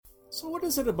So what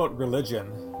is it about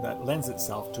religion that lends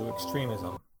itself to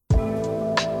extremism?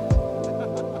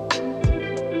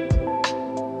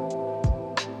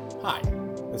 Hi,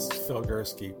 this is Phil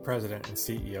Gursky, President and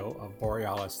CEO of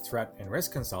Borealis Threat and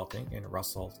Risk Consulting in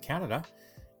Russell, Canada,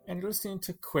 and you're listening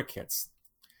to Quick Hits.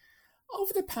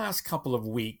 Over the past couple of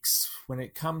weeks, when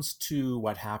it comes to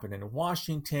what happened in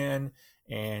Washington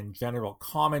and general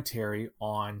commentary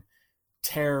on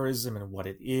terrorism and what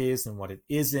it is and what it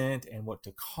isn't and what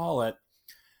to call it,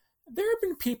 there have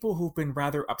been people who've been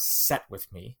rather upset with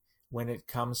me when it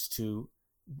comes to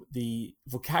the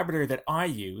vocabulary that I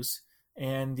use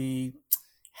and the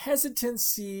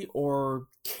hesitancy or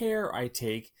care I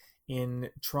take in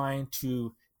trying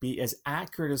to be as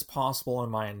accurate as possible in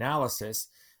my analysis,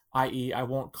 i.e. I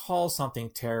won't call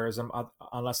something terrorism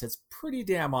unless it's pretty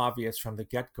damn obvious from the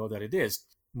get-go that it is.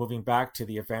 Moving back to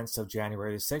the events of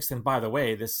January the 6th, and by the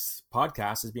way, this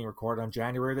podcast is being recorded on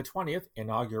January the 20th,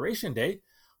 Inauguration Day.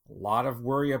 A lot of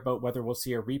worry about whether we'll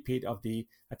see a repeat of the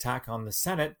attack on the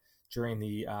Senate during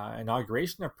the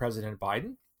inauguration of President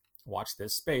Biden. Watch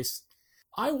this space.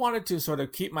 I wanted to sort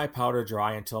of keep my powder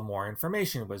dry until more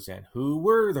information was in. Who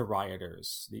were the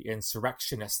rioters, the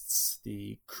insurrectionists,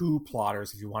 the coup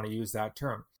plotters, if you want to use that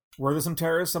term? Were there some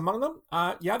terrorists among them?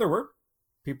 Yeah, there were.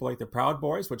 People like the Proud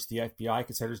Boys, which the FBI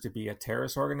considers to be a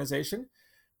terrorist organization.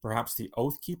 Perhaps the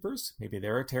Oath Keepers, maybe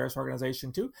they're a terrorist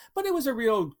organization too. But it was a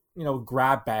real,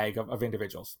 grab bag of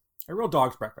individuals. A real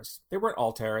dog's breakfast. They weren't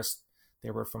all terrorists. They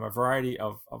were from a variety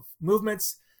of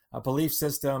movements, belief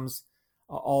systems,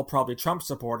 all probably Trump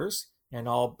supporters, and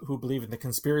all who believe in the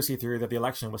conspiracy theory that the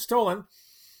election was stolen.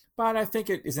 But I think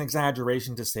it is an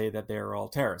exaggeration to say that they're all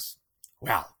terrorists.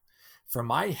 Well, for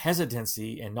my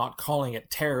hesitancy in not calling it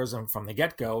terrorism from the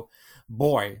get-go,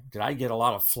 boy, did I get a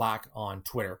lot of flack on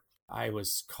Twitter. I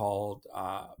was called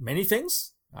many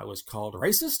things. I was called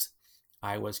racist.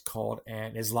 I was called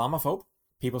an Islamophobe.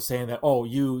 People saying that,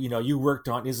 you worked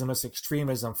on Islamist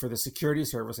extremism for the security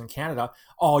service in Canada.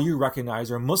 All you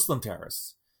recognize are Muslim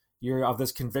terrorists. You're of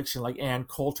this conviction like Ann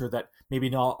Coulter that maybe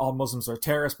not all Muslims are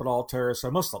terrorists, but all terrorists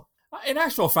are Muslim. In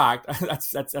actual fact,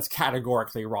 that's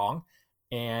categorically wrong.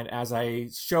 And as I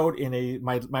showed in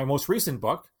my most recent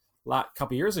book, a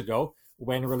couple years ago,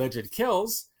 When Religion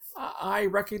Kills, I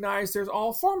recognize there's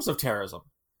all forms of terrorism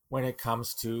when it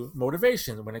comes to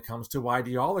motivation, when it comes to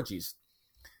ideologies.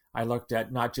 I looked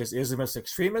at not just Islamist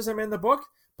extremism in the book,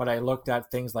 but I looked at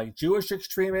things like Jewish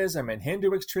extremism and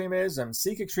Hindu extremism,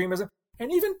 Sikh extremism, and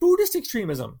even Buddhist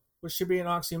extremism, which should be an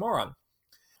oxymoron.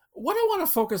 What I want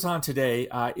to focus on today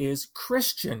is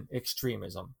Christian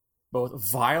extremism, both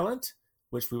violent,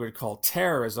 which we would call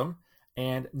terrorism,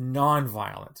 and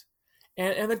nonviolent.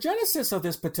 And the genesis of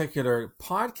this particular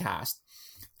podcast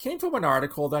came from an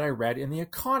article that I read in The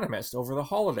Economist over the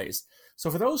holidays. So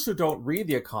for those who don't read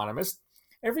The Economist,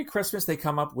 every Christmas they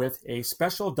come up with a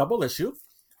special double issue,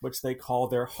 which they call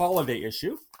their holiday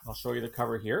issue. I'll show you the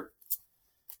cover here.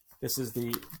 This is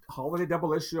the holiday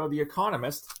double issue of The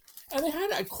Economist. And they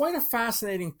had quite a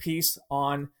fascinating piece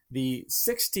on the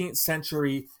 16th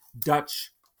century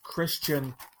Dutch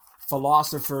Christian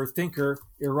philosopher, thinker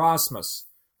Erasmus,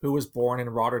 who was born in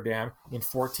Rotterdam in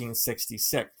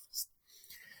 1466.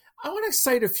 I want to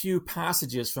cite a few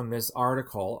passages from this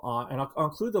article, and I'll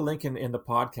include the link in the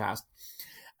podcast.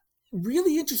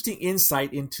 Really interesting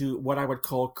insight into what I would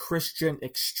call Christian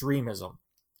extremism,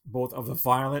 both of the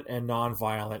violent and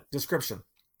non-violent description.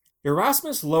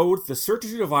 Erasmus loathed the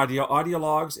certitude of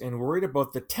ideologues and worried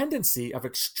about the tendency of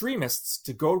extremists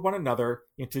to goad one another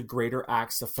into greater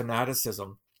acts of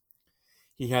fanaticism.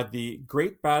 He had the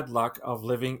great bad luck of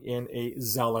living in a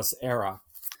zealous era.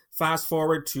 Fast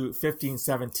forward to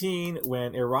 1517,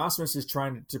 when Erasmus is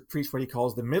trying to preach what he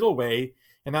calls the middle way,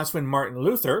 and that's when Martin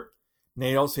Luther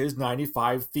nails his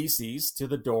 95 Theses to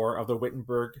the door of the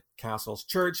Wittenberg Castle's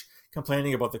church,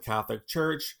 complaining about the Catholic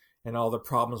Church and all the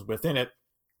problems within it.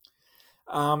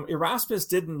 Erasmus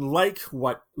didn't like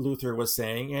what Luther was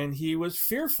saying, and he was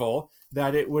fearful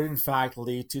that it would in fact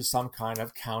lead to some kind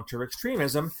of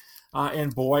counter-extremism,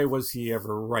 and boy, was he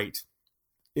ever right.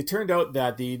 It turned out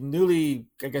that the newly,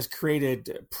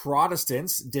 created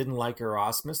Protestants didn't like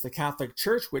Erasmus. The Catholic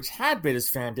Church, which had been his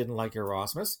fan, didn't like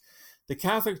Erasmus. The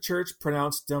Catholic Church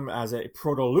pronounced him as a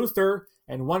proto-Luther,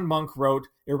 and one monk wrote,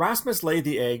 "Erasmus laid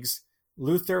the eggs,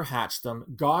 Luther hatched them.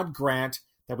 God grant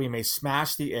that we may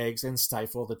smash the eggs and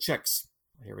stifle the chicks."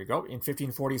 Here we go. In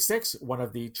 1546, one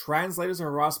of the translators of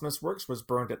Erasmus' works was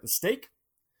burned at the stake.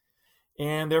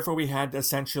 And therefore we had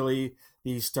essentially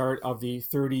the start of the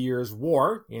 30 Years'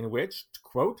 War, in which,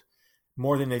 quote,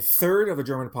 more than a third of the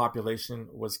German population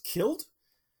was killed.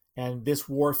 And this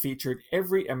war featured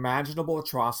every imaginable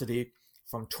atrocity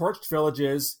from torched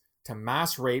villages to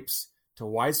mass rapes to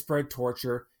widespread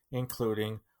torture,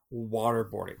 including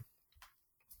waterboarding.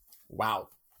 Wow,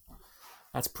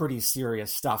 that's pretty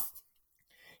serious stuff.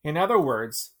 In other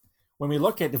words, when we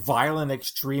look at violent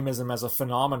extremism as a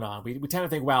phenomenon, we tend to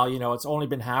think, well, it's only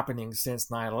been happening since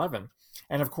 9/11.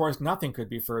 And of course, nothing could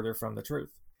be further from the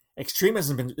truth.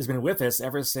 Extremism has been with us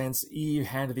ever since Eve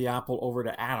handed the apple over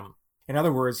to Adam. In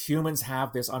other words, humans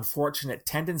have this unfortunate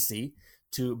tendency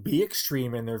to be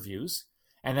extreme in their views,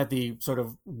 and at the sort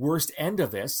of worst end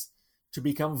of this, to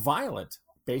become violent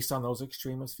based on those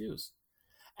extremist views.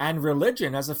 And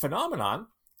religion as a phenomenon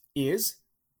is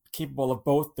capable of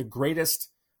both the greatest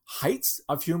heights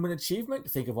of human achievement.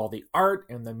 Think of all the art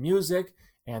and the music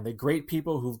and the great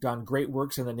people who've done great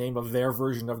works in the name of their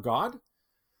version of God,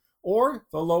 or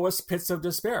the lowest pits of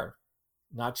despair.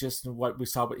 Not just in what we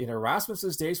saw in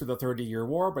Erasmus's days with the 30-Year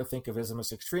War, but think of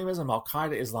Islamist extremism,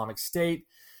 Al-Qaeda, Islamic State.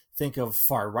 Think of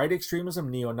far-right extremism,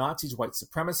 neo-Nazis, white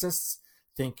supremacists.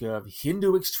 Think of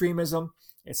Hindu extremism,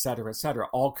 etc.,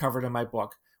 all covered in my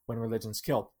book, When Religions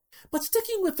Kill. But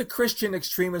sticking with the Christian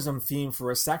extremism theme for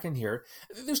a second here,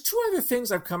 there's two other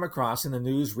things I've come across in the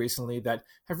news recently that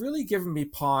have really given me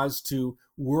pause to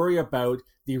worry about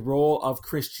the role of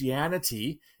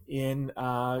Christianity in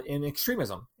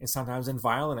extremism, and sometimes in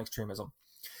violent extremism.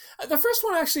 The first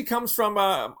one actually comes from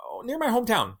near my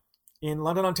hometown in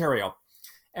London, Ontario.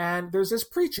 And there's this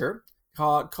preacher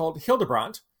called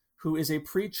Hildebrandt, who is a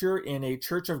preacher in a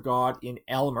Church of God in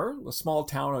Aylmer, a small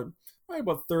town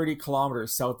about 30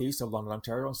 kilometers southeast of London,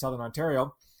 Ontario, in southern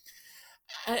Ontario.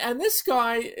 And this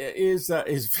guy is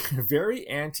very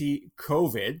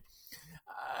anti-COVID,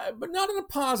 but not in a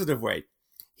positive way.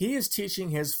 He is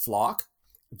teaching his flock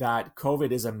that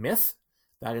COVID is a myth,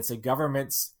 that it's a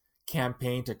government's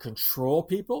campaign to control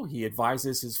people. He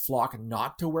advises his flock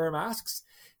not to wear masks.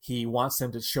 He wants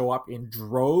them to show up in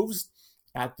droves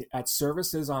at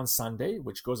services on Sunday,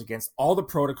 which goes against all the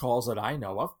protocols that I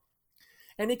know of.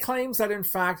 And he claims that, in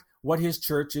fact, what his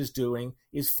church is doing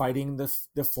is fighting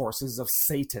the forces of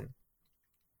Satan.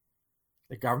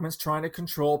 The government's trying to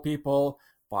control people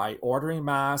by ordering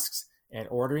masks and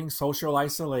ordering social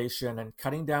isolation and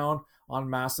cutting down on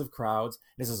massive crowds.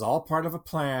 This is all part of a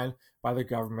plan by the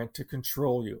government to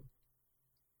control you.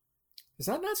 Does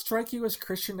that not strike you as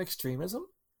Christian extremism?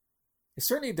 It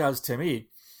certainly does to me.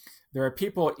 There are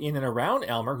people in and around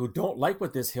Aylmer who don't like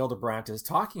what this Hildebrandt is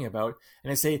talking about,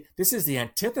 and they say this is the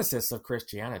antithesis of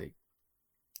Christianity.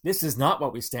 This is not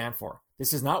what we stand for.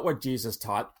 This is not what Jesus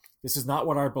taught. This is not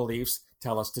what our beliefs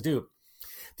tell us to do.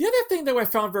 The other thing that I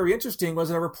found very interesting was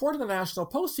a report in the National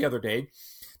Post the other day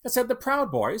that said the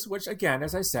Proud Boys, which again,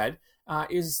 as I said,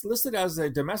 is listed as a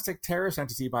domestic terrorist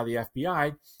entity by the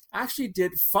FBI, actually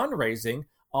did fundraising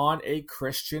on a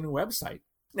Christian website.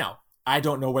 Now, I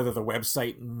don't know whether the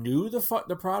website knew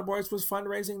the Proud Boys was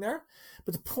fundraising there,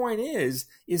 but the point is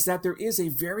that there is a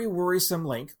very worrisome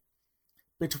link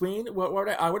between what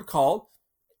I would call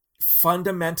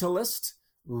fundamentalist,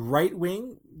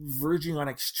 right-wing, verging on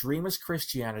extremist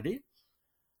Christianity,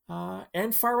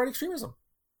 and far-right extremism,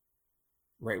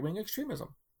 right-wing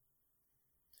extremism.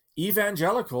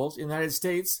 Evangelicals in the United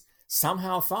States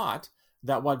somehow thought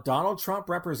that what Donald Trump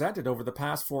represented over the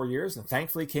past 4 years, and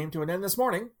thankfully came to an end this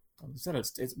morning, like I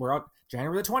said, we're out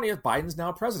January the 20th, Biden's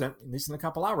now president, at least in a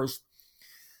couple hours,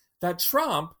 that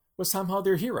Trump was somehow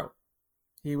their hero.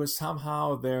 He was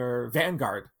somehow their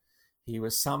vanguard. He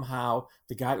was somehow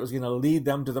the guy that was going to lead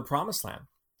them to the promised land.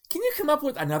 Can you come up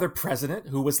with another president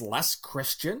who was less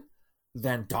Christian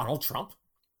than Donald Trump?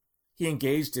 He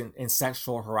engaged in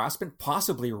sexual harassment,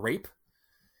 possibly rape.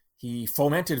 He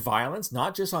fomented violence,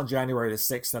 not just on January the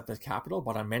 6th at the Capitol,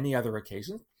 but on many other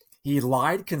occasions. He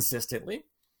lied consistently.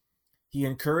 He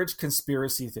encouraged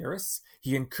conspiracy theorists.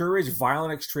 He encouraged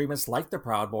violent extremists like the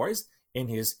Proud Boys in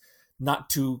his not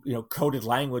too coded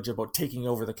language about taking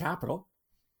over the Capitol.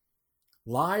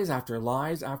 Lies after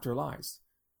lies after lies.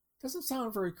 Doesn't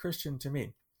sound very Christian to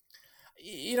me.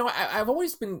 I've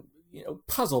always been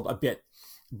puzzled a bit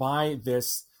by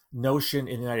this notion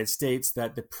in the United States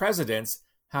that the presidents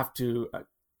have to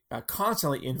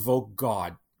constantly invoke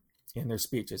God in their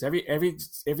speeches. Every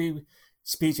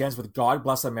speech ends with "God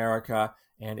bless America,"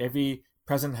 and every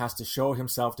president has to show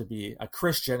himself to be a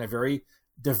Christian, a very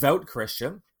devout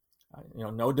Christian.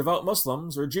 No devout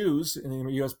Muslims or Jews in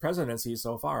the U.S. presidency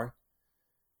so far.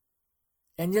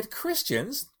 And yet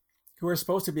Christians, who are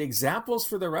supposed to be examples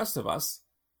for the rest of us,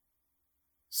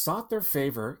 sought their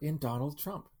favor in Donald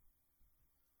Trump,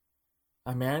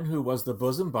 a man who was the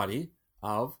bosom buddy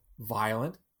of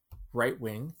violent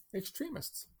right-wing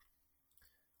extremists.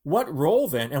 What role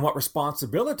then and what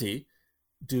responsibility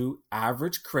do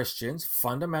average Christians,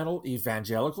 fundamental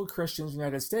evangelical Christians in the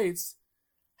United States,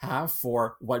 have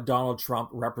for what Donald Trump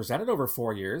represented over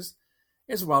 4 years,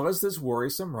 as well as this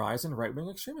worrisome rise in right-wing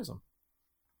extremism?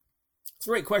 It's a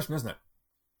great question, isn't it?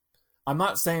 I'm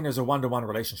not saying there's a one-to-one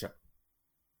relationship.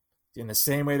 In the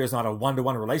same way, there's not a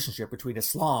one-to-one relationship between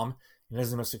Islam and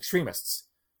Islamist extremists,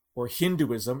 or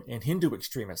Hinduism and Hindu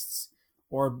extremists,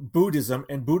 or Buddhism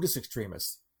and Buddhist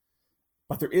extremists.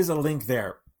 But there is a link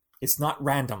there. It's not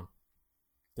random.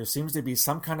 There seems to be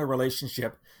some kind of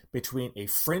relationship between a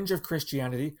fringe of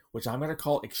Christianity, which I'm going to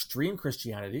call extreme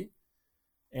Christianity,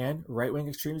 and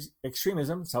right-wing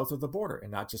extremism south of the border,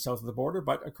 and not just south of the border,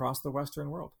 but across the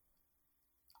Western world.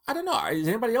 I don't know. Is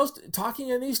anybody else talking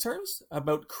in these terms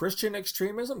about Christian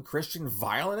extremism, Christian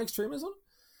violent extremism?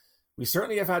 We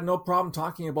certainly have had no problem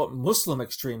talking about Muslim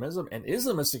extremism and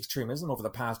Islamist extremism over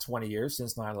the past 20 years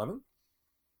since 9/11.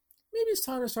 Maybe it's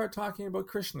time to start talking about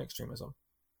Christian extremism.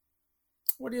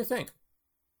 What do you think?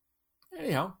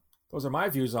 Anyhow, those are my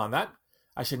views on that.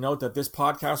 I should note that this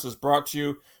podcast was brought to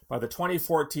you by the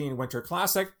 2014 Winter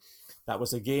Classic. That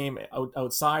was a game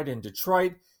outside in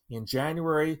Detroit in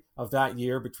January of that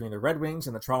year between the Red Wings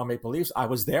and the Toronto Maple Leafs. I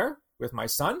was there with my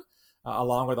son,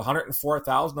 along with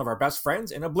 104,000 of our best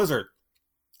friends in a blizzard.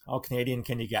 How Canadian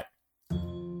can you get?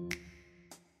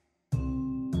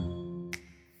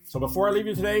 So before I leave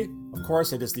you today, of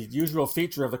course, it is the usual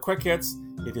feature of the Quick Hits.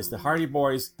 It is the Hardy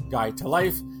Boys Guide to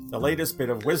Life, the latest bit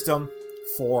of wisdom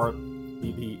from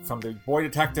the boy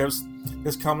detectives.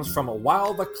 This comes from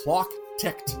While the Clock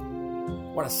Ticked.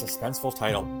 What a suspenseful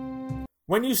title.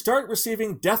 When you start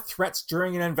receiving death threats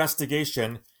during an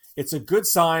investigation, it's a good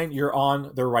sign you're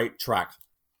on the right track.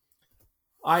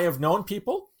 I have known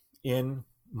people in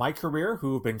my career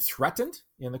who have been threatened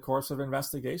in the course of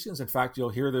investigations. In fact, you'll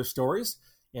hear their stories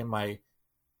in my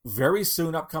very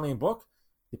soon upcoming book,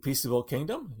 The Peaceable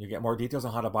Kingdom. You'll get more details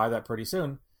on how to buy that pretty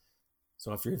soon.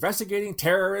 So if you're investigating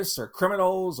terrorists or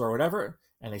criminals or whatever,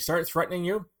 and they start threatening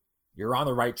you, you're on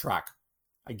the right track.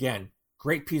 Again,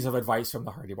 great piece of advice from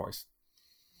the Hardy Boys.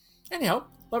 Anyhow,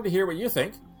 love to hear what you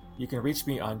think. You can reach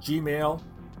me on Gmail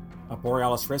at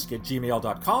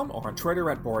borealisrisk@gmail.com or on Twitter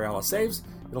at borealissaves.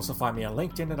 You'll also find me on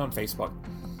LinkedIn and on Facebook.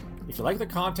 If you like the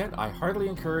content, I heartily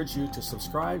encourage you to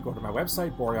subscribe. Go to my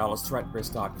website,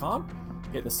 borealisthreatrisk.com.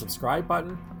 Hit the subscribe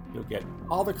button. You'll get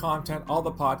all the content, all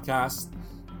the podcasts,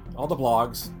 all the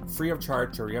blogs, free of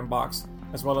charge to your inbox,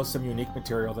 as well as some unique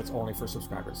material that's only for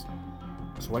subscribers.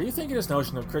 So what do you think of this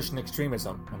notion of Christian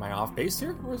extremism? Am I off base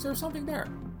here, or is there something there?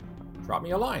 Drop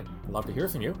me a line. I'd love to hear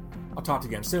from you. I'll talk to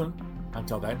you again soon.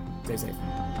 Until then, stay safe.